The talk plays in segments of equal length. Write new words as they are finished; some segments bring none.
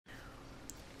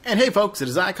And hey folks, it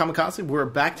is I, Kamikaze. We're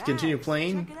back to continue Check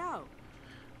playing it out.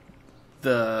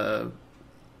 the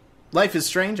Life is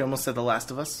Strange. I almost said The Last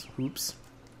of Us. Oops.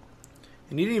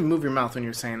 And you didn't even move your mouth when you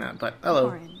were saying that, but hello.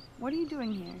 Warren, what are you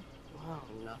doing here? Oh,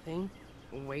 nothing.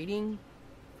 Waiting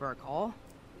for a call?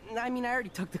 I mean, I already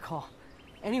took the call.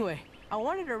 Anyway, I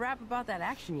wanted to rap about that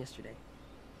action yesterday.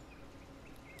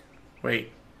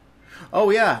 Wait. Oh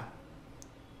yeah.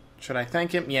 Should I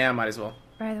thank him? Yeah, I might as well.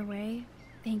 By the way,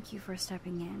 thank you for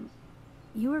stepping in.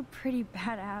 You were pretty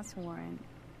badass, Warren.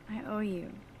 I owe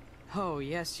you. Oh,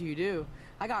 yes, you do.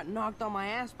 I got knocked on my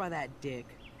ass by that dick.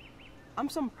 I'm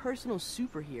some personal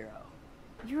superhero.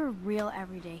 You're a real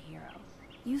everyday hero.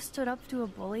 You stood up to a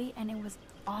bully, and it was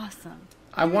awesome.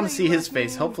 I want to see his left me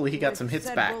face. Hopefully he got with some hits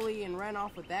said back. bully and ran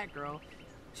off with that girl.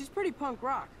 She's pretty punk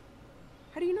rock.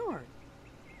 How do you know her?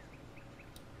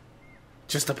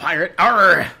 Just a pirate.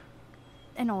 Arr!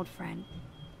 An old friend,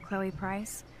 Chloe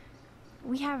Price.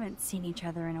 We haven't seen each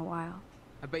other in a while.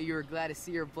 I bet you were glad to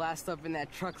see her blast up in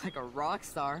that truck like a rock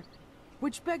star.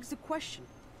 Which begs the question,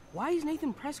 why is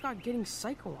Nathan Prescott getting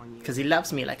psycho on you? Because he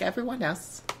loves me like everyone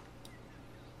else.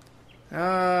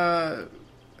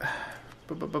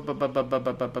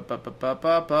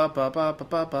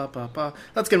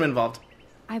 Let's get him involved.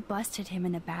 I busted him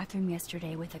in the bathroom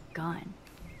yesterday with a gun.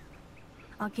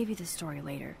 I'll give you the story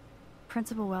later.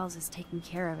 Principal Wells is taking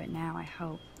care of it now, I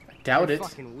hope. Doubt You're it.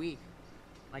 fucking weak.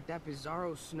 Like that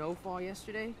bizarro snowfall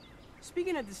yesterday.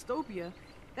 Speaking of dystopia,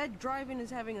 that drive-in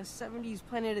is having a 70s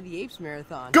Planet of the Apes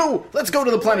marathon. Go! Let's go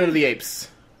to the Planet of the Apes.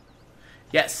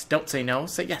 Yes, don't say no,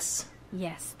 say yes.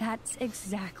 Yes, that's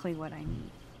exactly what I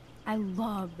need. I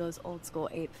love those old school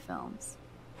ape films.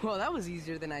 Well, that was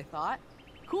easier than I thought.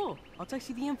 Cool, I'll text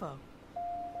you the info.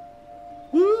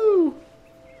 Woo!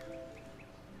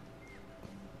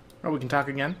 Oh, we can talk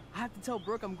again? I have to tell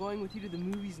Brooke I'm going with you to the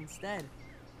movies instead.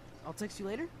 I'll text you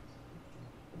later.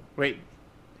 Wait.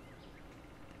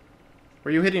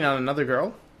 Were you hitting on another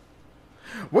girl?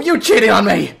 Were you cheating on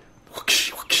me?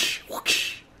 Whoosh, whoosh,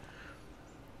 whoosh.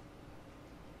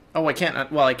 Oh, I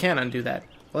can't. Well, I can undo that.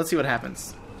 Well, let's see what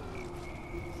happens.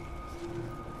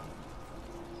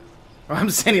 Oh, I'm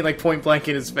standing like point blank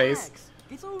in his face. Max,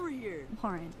 it's over here.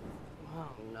 Warren, Oh,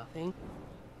 nothing.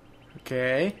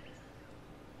 Okay.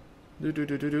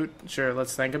 Do. Sure,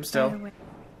 let's thank him by the still. way,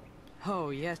 Oh,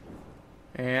 yes.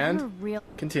 you're a And real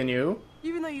continue.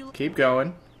 Even though you look... Keep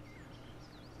going.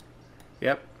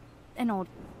 Yep. an old.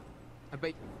 I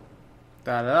bet...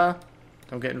 Da-da.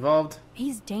 Don't get involved.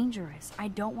 He's dangerous. I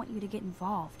don't want you to get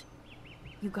involved.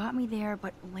 You got me there,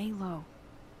 but lay low.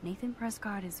 Nathan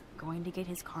Prescott is going to get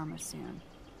his karma soon.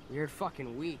 You're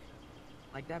fucking weak.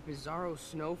 Like that bizarro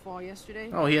snowfall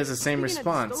yesterday. Oh, he has the same Speaking of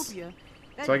response. dystopia,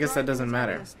 So I guess that drive-in doesn't is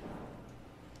matter. having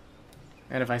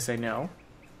And if I say no?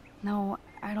 No,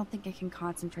 I don't think I can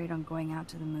concentrate on going out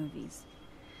to the movies.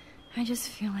 I just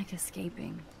feel like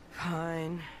escaping.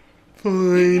 Fine.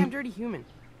 I'm Fine. dirty human.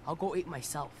 I'll go eat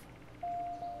myself.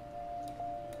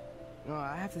 No,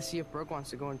 I have to see if Brooke wants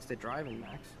to go into the drive-in,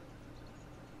 Max.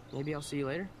 Maybe I'll see you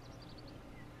later.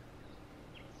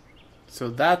 So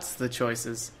that's the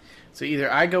choices. So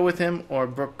either I go with him or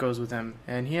Brooke goes with him.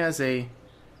 And he has a...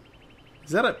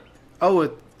 Is that a...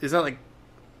 Oh, is that like...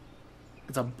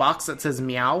 It's a box that says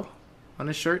meow on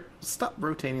his shirt? Stop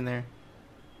rotating there.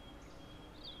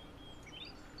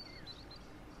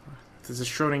 There's a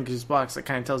Schrodinger's box that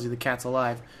kind of tells you the cat's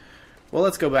alive. Well,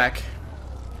 let's go back.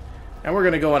 And we're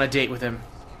going to go on a date with him.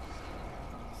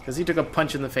 Because he took a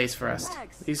punch in the face for us.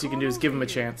 Max, Least you can do is give him a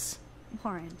chance.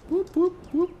 Warren, Whoop,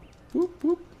 whoop, whoop, whoop,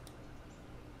 whoop,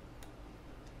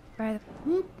 by the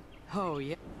whoop. Oh,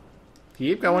 yeah.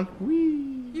 Keep going.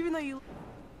 Whee. Even though you...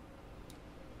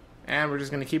 And we're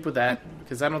just going to keep with that.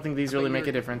 Because I don't think these really make a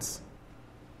you're- difference.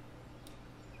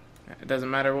 It doesn't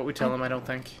matter what we tell him, I don't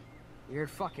think. You're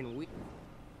fucking weak.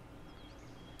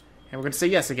 And we're going to say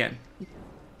yes again.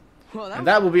 Well, And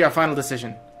that will be our final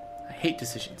decision. I hate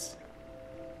decisions.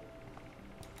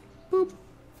 Boop.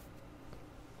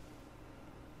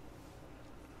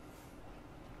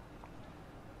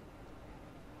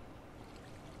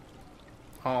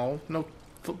 Oh, no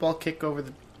football kick over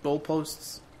the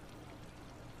goalposts.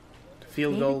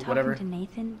 Field David goal, talking whatever. to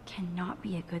Nathan cannot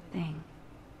be a good thing.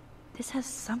 This has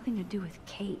something to do with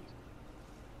Kate.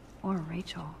 Or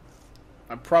Rachel.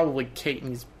 Probably Kate, and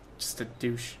he's just a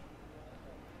douche.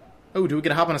 Oh, do we get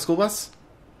to hop on a school bus?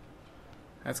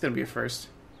 That's gonna be a first.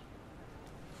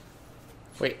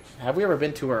 Wait, have we ever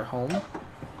been to her home?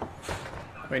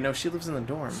 Wait, no, she lives in the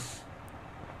dorm.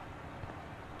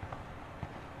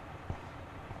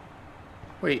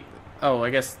 Wait, oh, I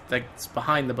guess that's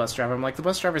behind the bus driver. I'm like, the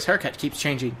bus driver's haircut keeps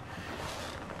changing.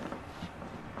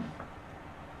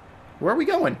 Where are we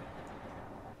going?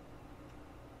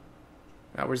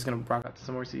 Now we're just gonna rock out to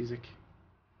some more music.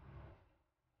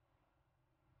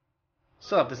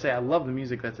 Still have to say, I love the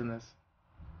music that's in this.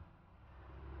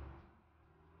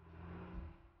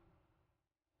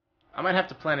 I might have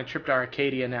to plan a trip to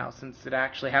Arcadia now, since it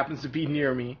actually happens to be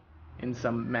near me in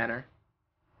some manner.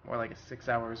 More like 6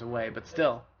 hours away, but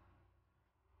still.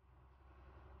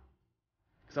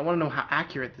 Because I want to know how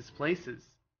accurate this place is.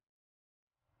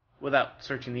 Without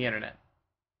searching the internet.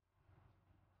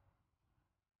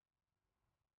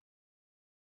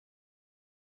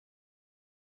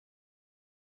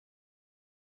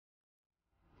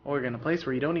 Or you're in a place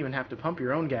where you don't even have to pump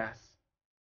your own gas.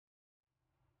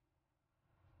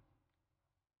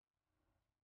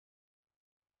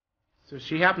 So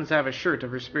she happens to have a shirt of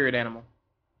her spirit animal.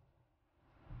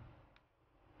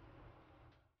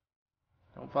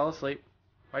 Don't fall asleep.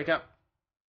 Wake up.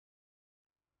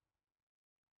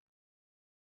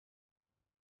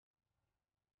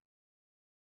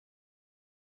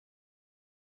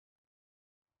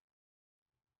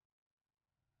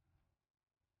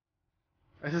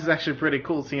 This is actually pretty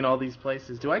cool seeing all these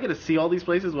places. Do I get to see all these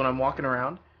places when I'm walking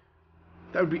around?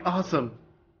 That would be awesome.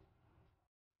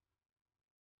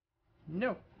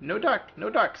 No. No dark.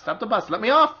 No dark. Stop the bus. Let me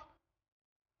off.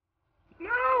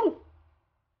 No!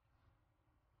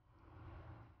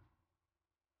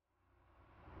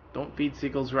 Don't feed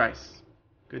seagulls rice.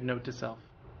 Good note to self.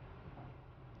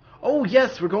 Oh,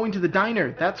 yes, we're going to the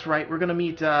diner. That's right. We're going to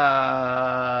meet,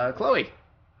 Chloe.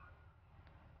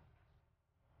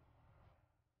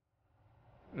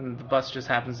 And the bus just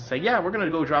happens to say, yeah, we're going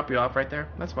to go drop you off right there.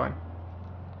 That's fine.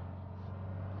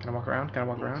 Can I walk around? Can I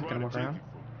walk around? Can I walk around?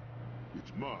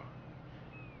 It's mine.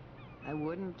 I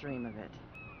wouldn't dream of it.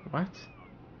 What?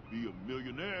 Be a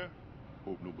millionaire.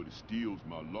 Hope nobody steals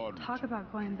my lottery. Talk about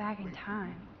going back in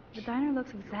time. The diner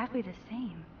looks exactly the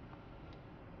same.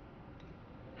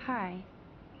 Hi.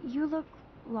 You look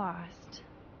lost.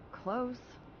 Close.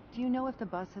 Do you know if the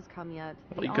bus has come yet?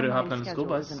 Well, you could have hopped on the the school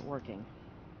bus. Isn't working.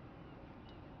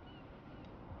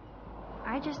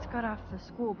 I just got off the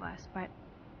school bus, but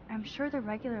I'm sure the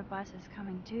regular bus is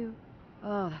coming too.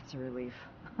 Oh, that's a relief.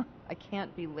 I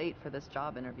can't be late for this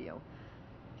job interview.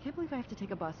 I can't believe I have to take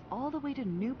a bus all the way to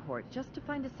Newport just to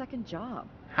find a second job.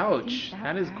 Ouch,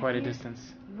 that is quite a here?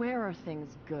 distance. Where are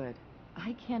things good?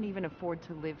 I can't even afford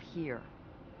to live here.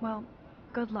 Well,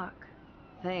 good luck.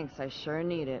 Thanks, I sure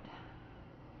need it.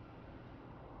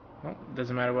 Well,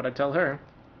 doesn't matter what I tell her.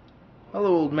 Hello,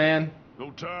 old man.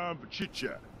 No time for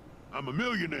chit-chat. I'm a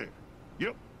millionaire.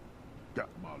 Yep. Got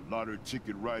my lottery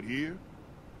ticket right here.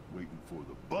 Waiting for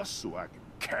the bus so I can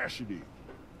cash it in.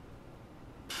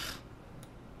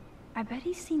 I bet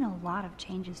he's seen a lot of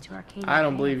changes to Arcadia. I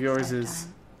don't Bay believe in yours his is.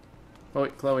 lifetime. Oh,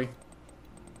 wait, Chloe.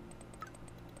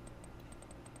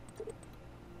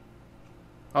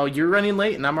 Oh, you're running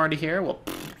late and I'm already here? Well,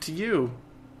 to you.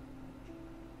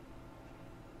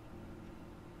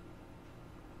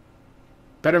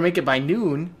 Better make it by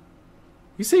noon.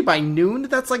 You say by noon?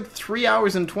 That's like 3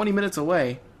 hours and 20 minutes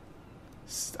away.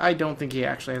 I don't think he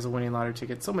actually has a winning lottery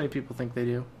ticket. So many people think they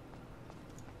do.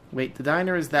 Wait, the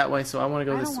diner is that way, so I want to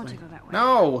go this way. I don't want to go that way.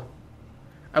 No!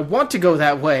 I want to go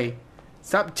that way.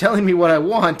 Stop telling me what I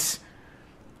want.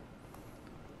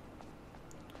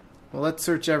 Well, let's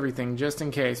search everything, just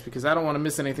in case, because I don't want to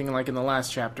miss anything like in the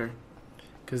last chapter.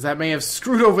 Because that may have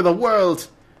screwed over the world.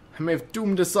 I may have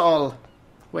doomed us all.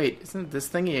 Wait, isn't it this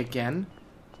thingy again?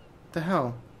 What the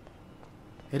hell?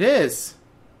 It is!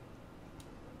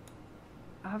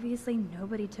 Obviously,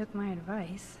 nobody took my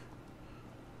advice.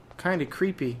 Kinda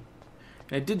creepy.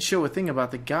 And it did show a thing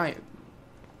about the guy.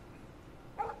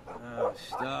 Oh,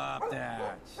 stop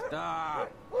that.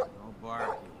 Stop. No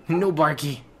barking. No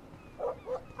Barky.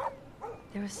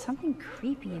 There was something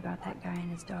creepy about that guy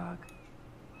and his dog.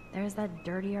 There's that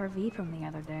dirty RV from the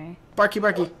other day. Barky,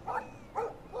 Barky.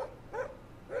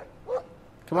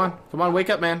 Come on, wake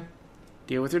up, man.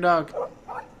 Deal with your dog.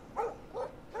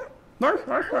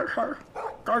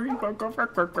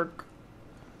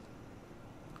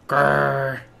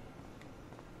 Grrr.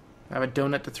 I have a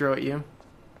donut to throw at you.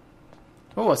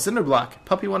 Oh, a cinder block.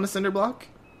 Puppy want a cinder block?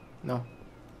 No.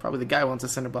 Probably the guy wants a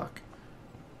cinder block.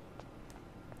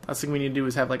 Last thing we need to do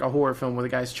is have like a horror film where the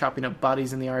guy's chopping up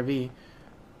bodies in the RV.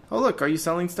 Oh look, are you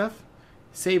selling stuff?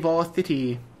 Save all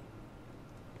thitty.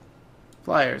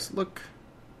 Flyers, look.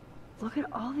 Look at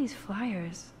all these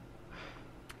flyers.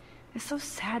 It's so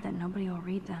sad that nobody will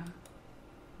read them.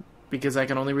 Because I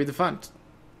can only read the font.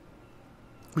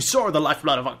 Restore the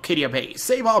lifeblood of Arcadia Bay.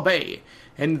 Save our bay.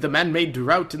 End the man-made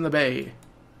drought in the bay.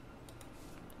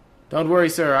 Don't worry,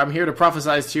 sir. I'm here to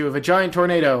prophesize to you of a giant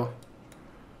tornado.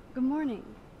 Good morning.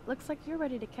 Looks like you're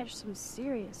ready to catch some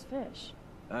serious fish.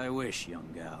 I wish, young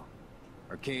gal.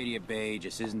 Arcadia Bay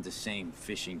just isn't the same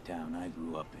fishing town I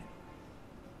grew up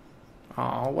in.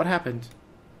 Aw, what happened?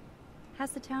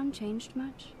 Has the town changed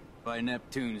much? By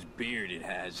Neptune's beard, it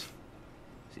has.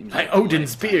 Seems By like a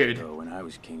Odin's lifetime beard. ago when I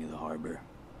was king of the harbor.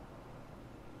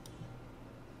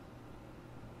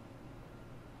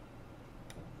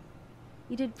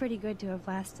 You did pretty good to have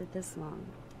lasted this long.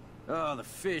 Oh, the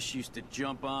fish used to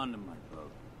jump onto my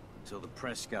boat until the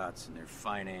Prescotts and their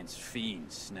finance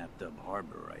fiends snapped up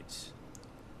harbor rights.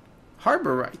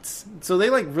 Harbor rights. So they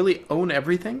like really own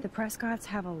everything? The Prescotts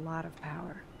have a lot of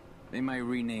power. They might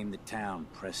rename the town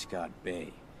Prescott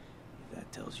Bay, if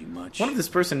that tells you much. What if this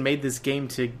person made this game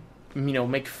to, you know,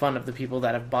 make fun of the people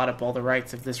that have bought up all the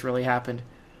rights if this really happened?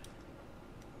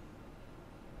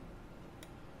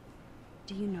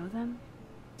 Do you know them?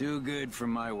 Do good for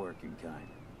my working kind.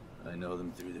 I know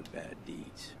them through their bad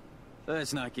deeds.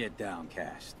 Let's not get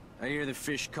downcast. I hear the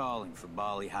fish calling for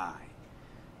Bali High.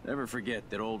 Never forget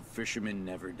that old fishermen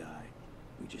never die.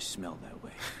 We just smell that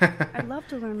way. I'd love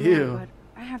to learn Ew. more, but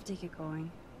I have to get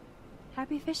going.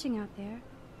 Happy fishing out there.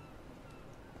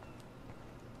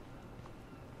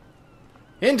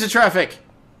 Into traffic!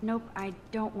 Nope, I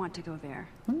don't want to go there.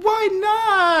 Why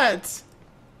not?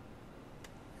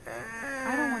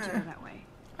 I don't want to go that way.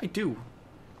 I do.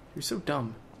 You're so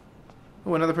dumb.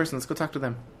 Oh, another person. Let's go talk to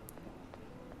them.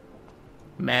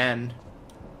 Man.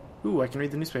 Ooh, I can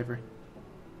read the newspaper.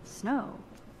 Snow.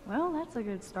 Well, that's a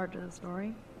good start to the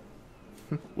story.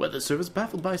 Weather Service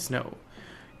baffled by snow.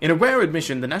 In a rare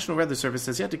admission, the National Weather Service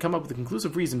has yet to come up with a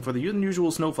conclusive reason for the unusual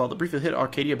snowfall that briefly hit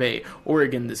Arcadia Bay,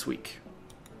 Oregon this week.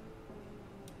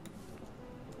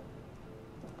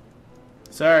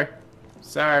 Sir,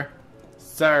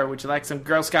 would you like some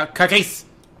Girl Scout cookies?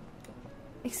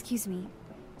 Excuse me,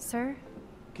 sir?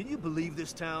 Can you believe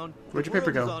this town? Where'd your The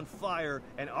paper world go? is on fire,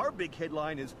 and our big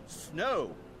headline is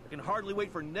snow. I can hardly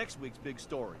wait for next week's big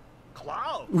story.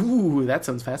 Clouds! Ooh, that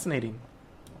sounds fascinating.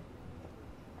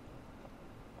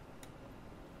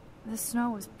 The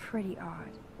snow was pretty odd.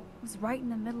 It was right in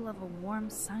the middle of a warm,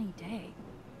 sunny day.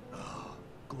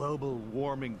 Global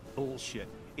warming bullshit.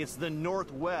 It's the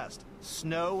Northwest.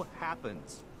 Snow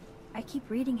happens. I keep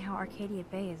reading how Arcadia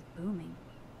Bay is booming.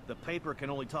 The paper can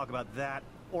only talk about that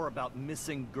or about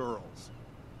missing girls.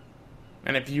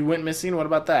 And if you went missing, what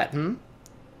about that, You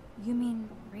mean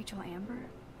Rachel Amber?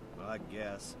 I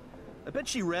guess. I bet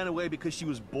she ran away because she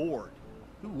was bored.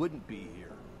 Who wouldn't be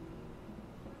here?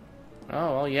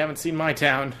 Oh, well, you haven't seen my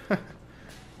town.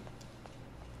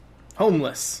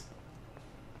 Homeless.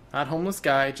 Not homeless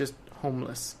guy, just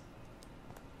homeless.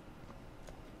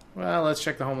 Well, let's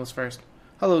check the homeless first.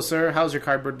 Hello, sir. How's your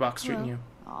cardboard box treating you?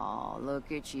 Oh,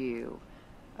 look at you.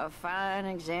 A fine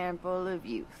example of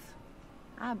youth.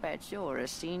 I bet you're a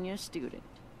senior student.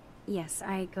 Yes,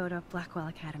 I go to Blackwell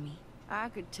Academy. I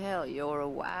could tell you're a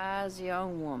wise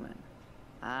young woman.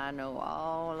 I know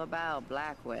all about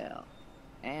Blackwell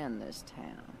and this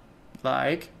town.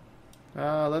 Like?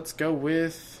 Let's go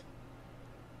with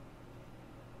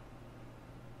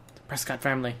the Prescott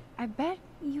family. I bet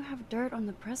you have dirt on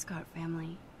the Prescott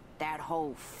family. That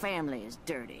whole family is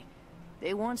dirty.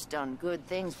 They once done good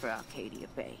things for Arcadia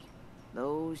Bay.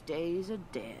 Those days are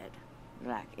dead,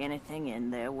 like anything in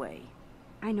their way.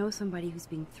 I know somebody who's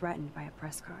being threatened by a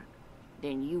Prescott.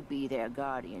 Then you be their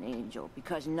guardian angel,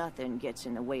 because nothing gets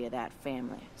in the way of that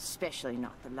family, especially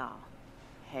not the law.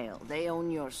 Hell, they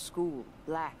own your school,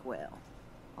 Blackwell.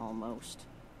 Almost.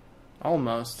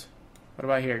 Almost. What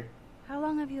about here? How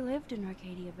long have you lived in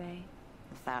Arcadia Bay?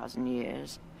 1,000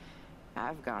 years.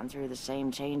 I've gone through the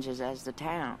same changes as the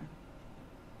town.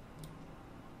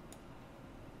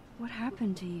 What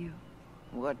happened to you?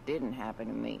 What didn't happen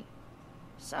to me?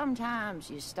 Sometimes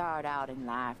you start out in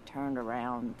life turned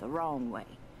around the wrong way.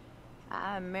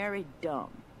 I married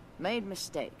dumb, made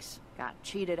mistakes, got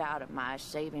cheated out of my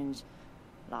savings,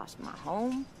 lost my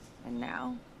home, and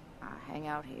now I hang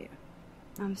out here.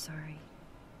 I'm sorry.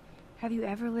 Have you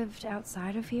ever lived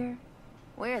outside of here?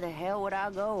 Where the hell would I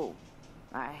go?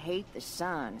 I hate the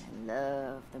sun and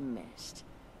love the mist.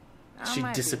 I She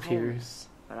might be disappears. homeless,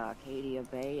 but Arcadia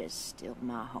Bay is still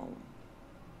my home.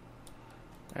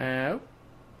 Oh?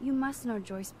 You must know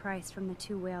Joyce Price from the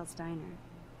Two Whales Diner.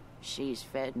 She's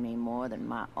fed me more than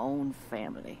my own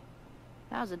family.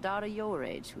 How's a daughter your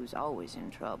age who's always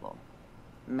in trouble?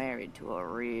 Married to a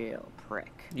real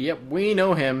prick. Yep, we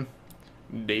know him.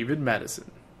 David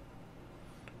Madison.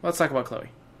 Let's talk about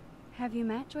Chloe. Have you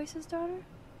met Joyce's daughter?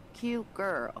 Cute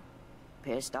girl.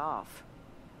 Pissed off.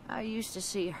 I used to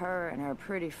see her and her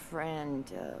pretty friend,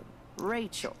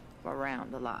 Rachel,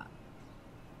 around a lot.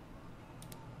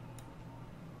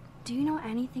 Do you know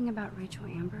anything about Rachel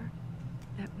Amber?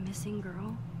 That missing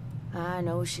girl? I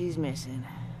know she's missing.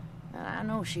 And I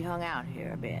know she hung out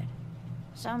here a bit.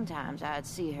 Sometimes I'd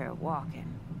see her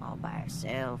walking, all by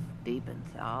herself, deep in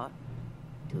thought.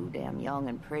 Too damn young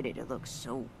and pretty to look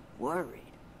so worried.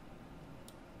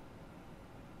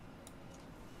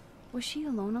 Was she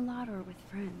alone a lot or with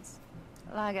friends?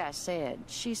 Like I said,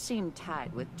 she seemed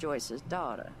tight with Joyce's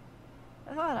daughter.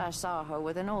 I thought I saw her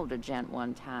with an older gent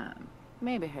one time.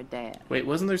 Maybe her dad. Wait,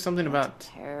 wasn't there something That's about... a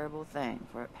terrible thing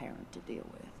for a parent to deal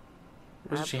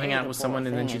with. Wasn't I she pray hanging out the with poor someone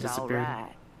and then thing she is all disappeared?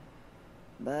 right.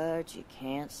 But you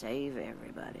can't save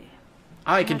everybody.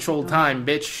 I control time,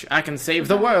 bitch. I can save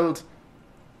the world.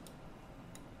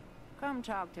 Come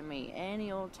talk to me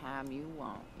any old time you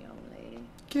want, young lady.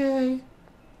 Okay.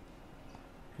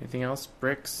 Anything else?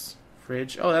 Bricks,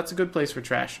 fridge. Oh, that's a good place for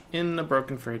trash. In a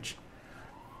broken fridge.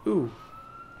 Ooh.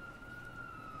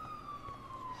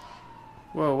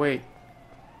 Whoa, wait.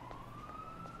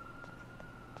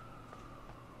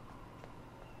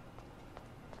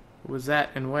 What was that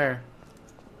and where?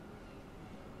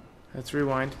 Let's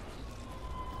rewind.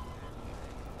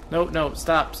 No,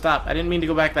 stop. I didn't mean to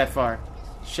go back that far.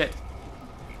 Shit.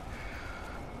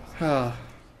 Oh.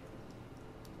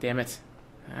 Damn it.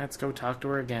 Let's go talk to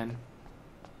her again.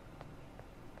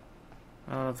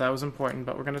 I don't know if that was important,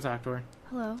 but we're gonna talk to her.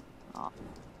 Hello? Oh,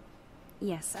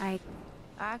 Yes, I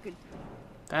could...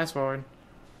 Fast forward.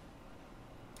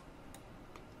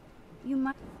 You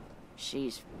might...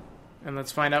 She's... And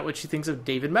let's find out what she thinks of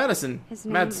David Madison. His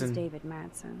name is David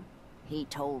Madsen. He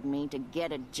told me to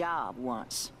get a job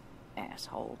once.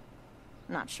 Asshole.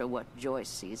 Not sure what Joyce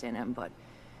sees in him, but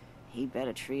he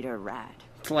better treat her right.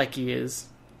 Like he is.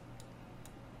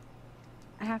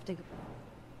 I have to go.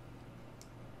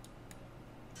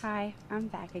 Hi, I'm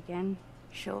back again.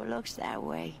 Sure looks that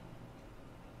way.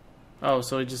 Oh,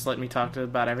 so he just let me talk to her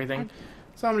about everything?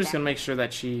 So I'm just gonna make sure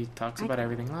that she talks about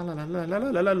everything. La la la la la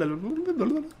la la la la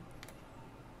la.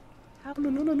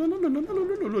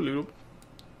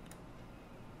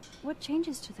 What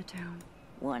changes to the town?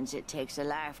 Ones it takes a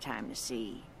lifetime to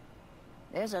see.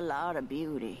 There's a lot of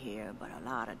beauty here, but a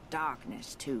lot of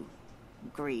darkness, too.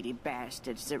 Greedy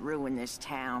bastards that ruin this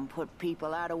town, put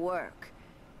people out of work,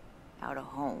 out of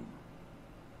home.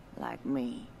 Like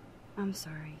me. I'm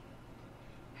sorry.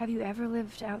 Have you ever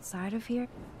lived outside of here?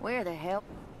 Where the hell?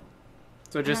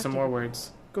 So just some more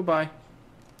words. Goodbye.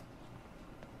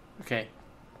 Okay.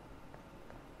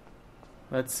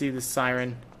 Let's see the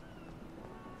siren.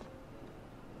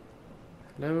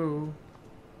 Hello?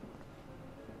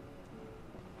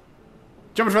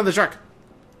 Jump in front of the truck!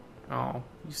 Oh,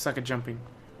 you suck at jumping.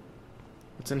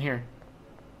 What's in here?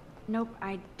 Nope,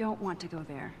 I don't want to go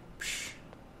there. Psh.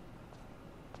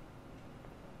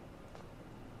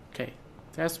 Okay.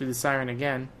 There has to be the siren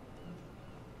again.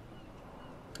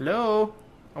 Hello?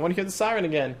 I want to hear the siren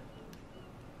again.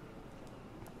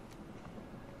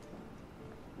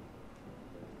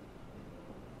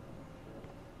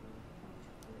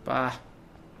 Bah.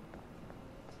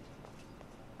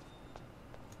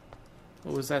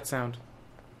 What was that sound?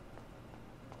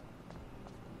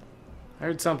 I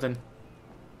heard something.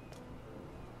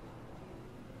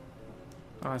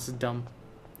 Oh, this is dumb.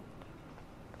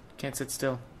 Can't sit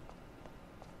still.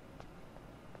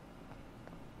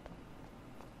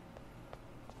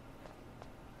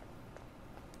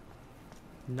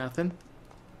 Nothing.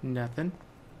 Nothing.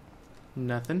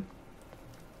 Nothing.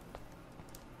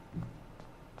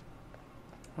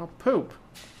 Oh, poop.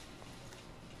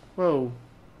 Whoa.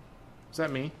 Is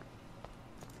that me?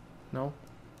 No.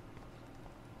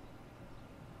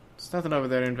 There's nothing over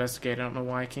there to investigate. I don't know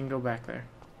why I can't go back there.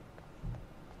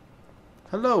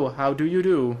 Hello, how do you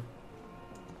do?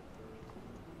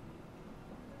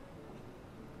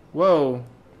 Whoa.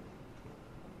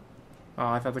 Oh,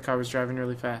 I thought the car was driving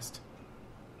really fast.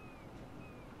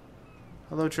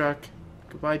 Hello, truck.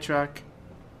 Goodbye, truck.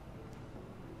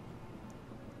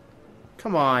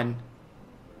 Come on.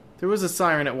 There was a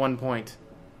siren at one point.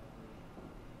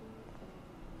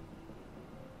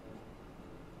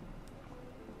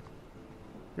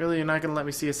 Really? You're not gonna let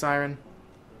me see a siren?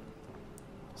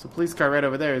 There's a police car right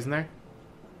over there, isn't there?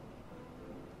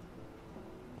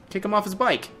 Kick him off his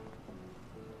bike.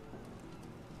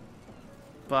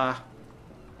 Bah.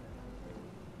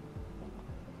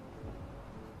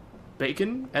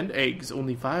 Bacon and eggs,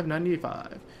 only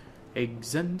 $5.95.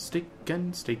 Eggs and steak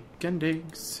and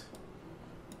eggs.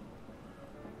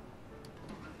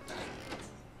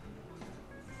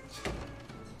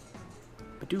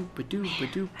 Badoo, badoo,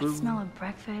 badoo, That boo. smell of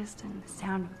breakfast and the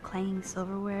sound of clanging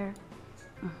silverware.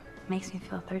 Makes me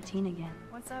feel 13 again.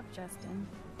 What's up, Justin?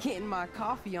 Getting my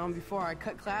coffee on before I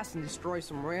cut class and destroy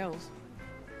some rails.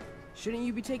 Shouldn't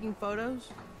you be taking photos?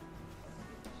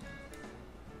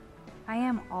 I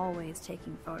am always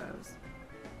taking photos.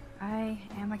 I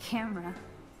am a camera.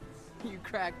 You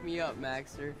crack me up,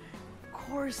 Maxter. Of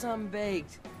course I'm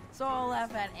baked, so I'll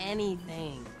laugh at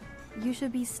anything. You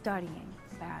should be studying,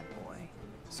 bad boy.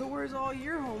 So where's all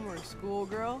your homework,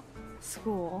 schoolgirl?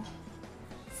 School.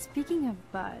 Speaking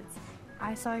of buds,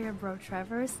 I saw your bro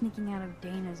Trevor sneaking out of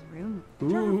Dana's room.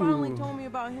 Trevor finally told me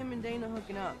about him and Dana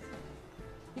hooking up.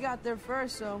 He got there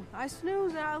first, so I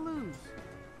snooze and I lose.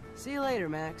 See you later,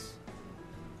 Max.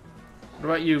 What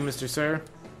about you, Mr. Sir?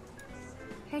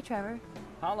 Hey, Trevor.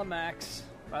 Holla, Max.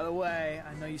 By the way,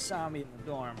 I know you saw me in the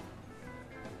dorm.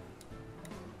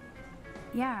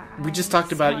 Yeah. We just I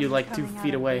talked about saw you like 2 coming out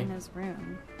feet of away. Dana's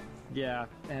room. Yeah,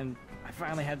 and I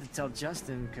finally had to tell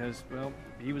Justin because, well,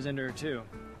 he was into her too.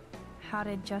 How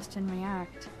did Justin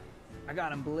react? I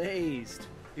got him blazed.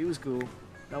 He was cool.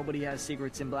 Nobody has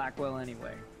secrets in Blackwell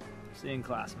anyway. See you in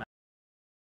class, Max.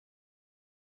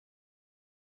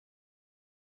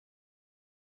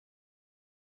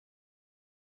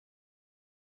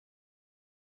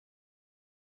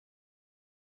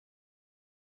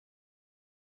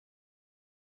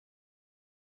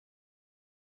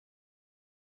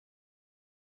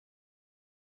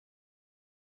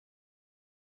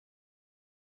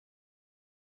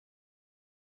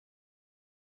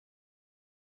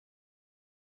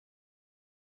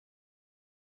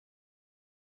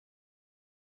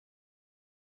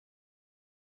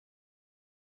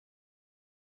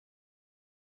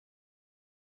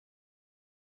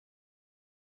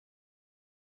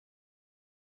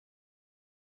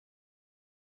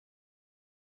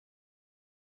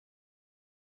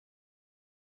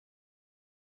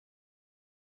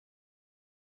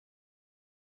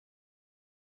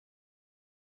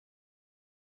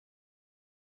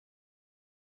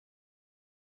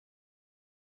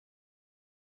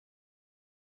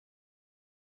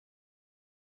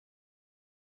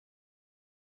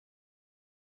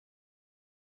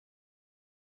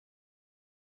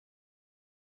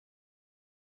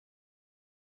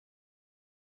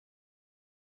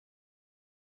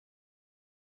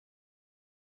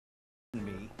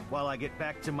 Me while I get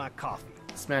back to my coffee.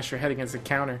 Smash your head against the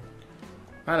counter.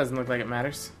 That doesn't look like it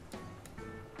matters.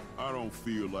 I don't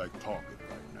feel like talking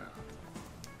right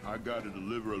now. I gotta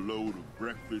deliver a load of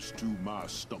breakfast to my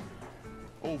stomach.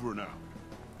 Over and out.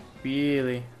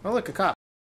 Really? Oh, look, a cop.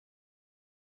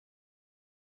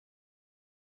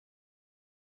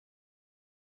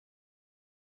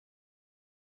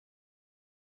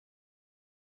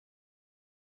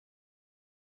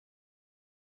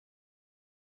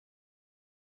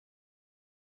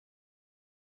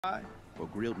 Or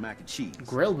grilled mac and cheese.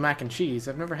 Grilled mac and cheese.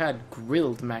 I've never had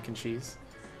grilled mac and cheese.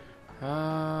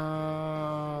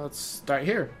 Let's start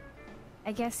here.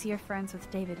 I guess you're friends with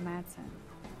David Madsen.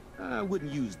 I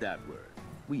wouldn't use that word.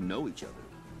 We know each other.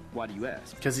 Why do you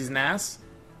ask? Because he's an ass?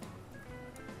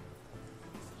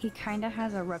 He kinda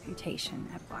has a reputation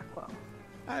at Blackwell.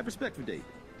 I have respect for David.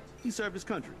 He served his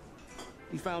country.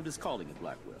 He found his calling at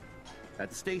Blackwell. At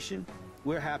the station,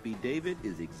 we're happy David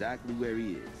is exactly where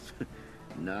he is.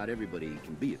 Not everybody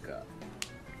can be a cop.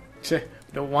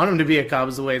 Don't want him to be a cop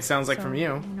is the way it sounds like So, from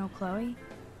you. You know Chloe?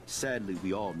 Sadly,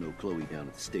 we all know Chloe down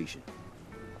at the station.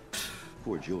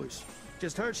 Poor Joyce.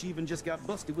 Just heard she even just got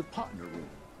busted with pot in her room.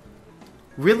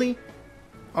 Really?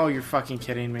 Oh, you're fucking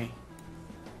kidding me.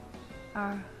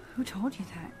 Who told you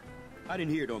that? I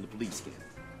didn't hear it on the police scan.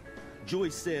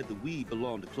 Joyce said the weed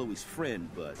belonged to Chloe's friend,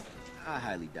 but I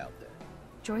highly doubt that.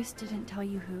 Joyce didn't tell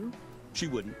you who? She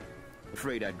wouldn't.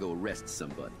 Afraid I'd go arrest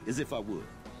somebody, as if I would.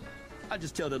 I'd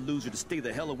just tell that loser to stay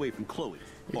the hell away from Chloe.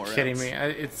 You're or kidding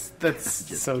else. me.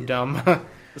 That's so kidding. dumb.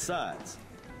 Besides,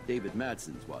 David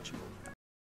Madsen's watching.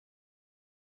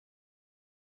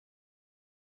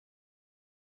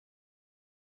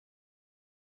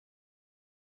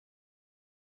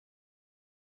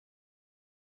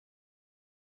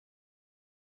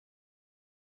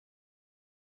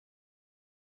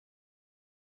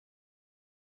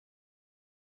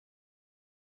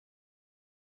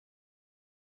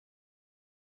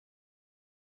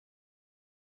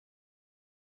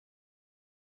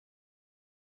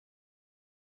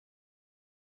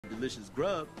 Delicious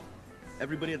grub.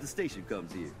 Everybody at the station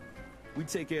comes here. We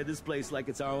take care of this place like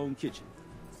it's our own kitchen.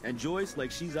 And Joyce like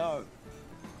she's our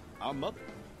mother.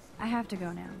 I have to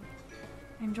go now.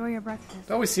 Enjoy your breakfast.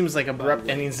 It always seems like abrupt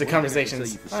endings to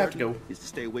conversations. I have to go. Is to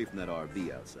stay away from that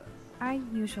RV outside. I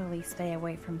usually stay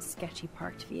away from sketchy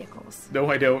parked vehicles.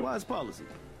 No, I don't. Wise policy.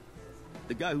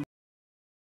 The guy who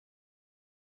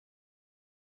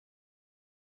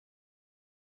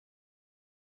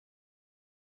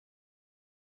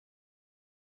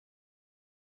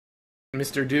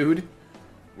Mr. Dude.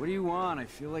 What do you want? I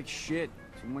feel like shit.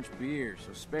 Too much beer,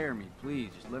 so spare me, please.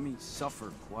 Just let me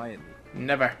suffer quietly.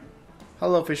 Never.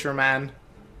 Hello, fisherman.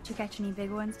 Did you catch any big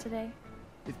ones today?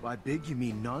 If by big you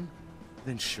mean none,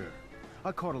 then sure.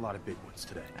 I caught a lot of big ones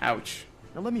today. Ouch.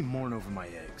 Now let me mourn over my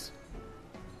eggs.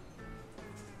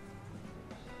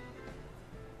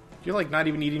 You're like not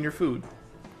even eating your food.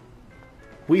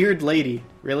 Weird lady.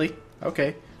 Really?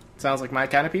 Okay. Sounds like my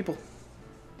kind of people.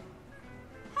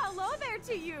 Hello there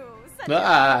to you. Such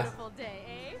Ah. a beautiful day,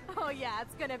 eh? Oh yeah,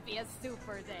 it's gonna be a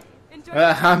super day. Enjoy.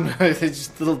 It's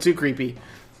just a little too creepy.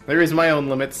 There is my own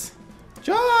limits.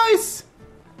 Joyce!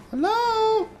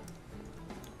 Hello?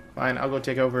 Fine, I'll go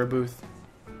take over a booth.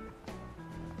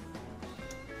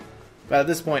 But at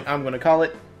this point, I'm going to call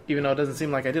it, even though it doesn't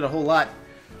seem like I did a whole lot.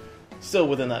 Still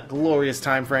within that glorious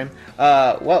time frame.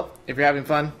 Well, if you're having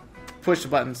fun, push the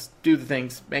buttons, do the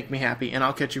things, make me happy, and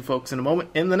I'll catch you folks in a moment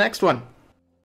in the next one.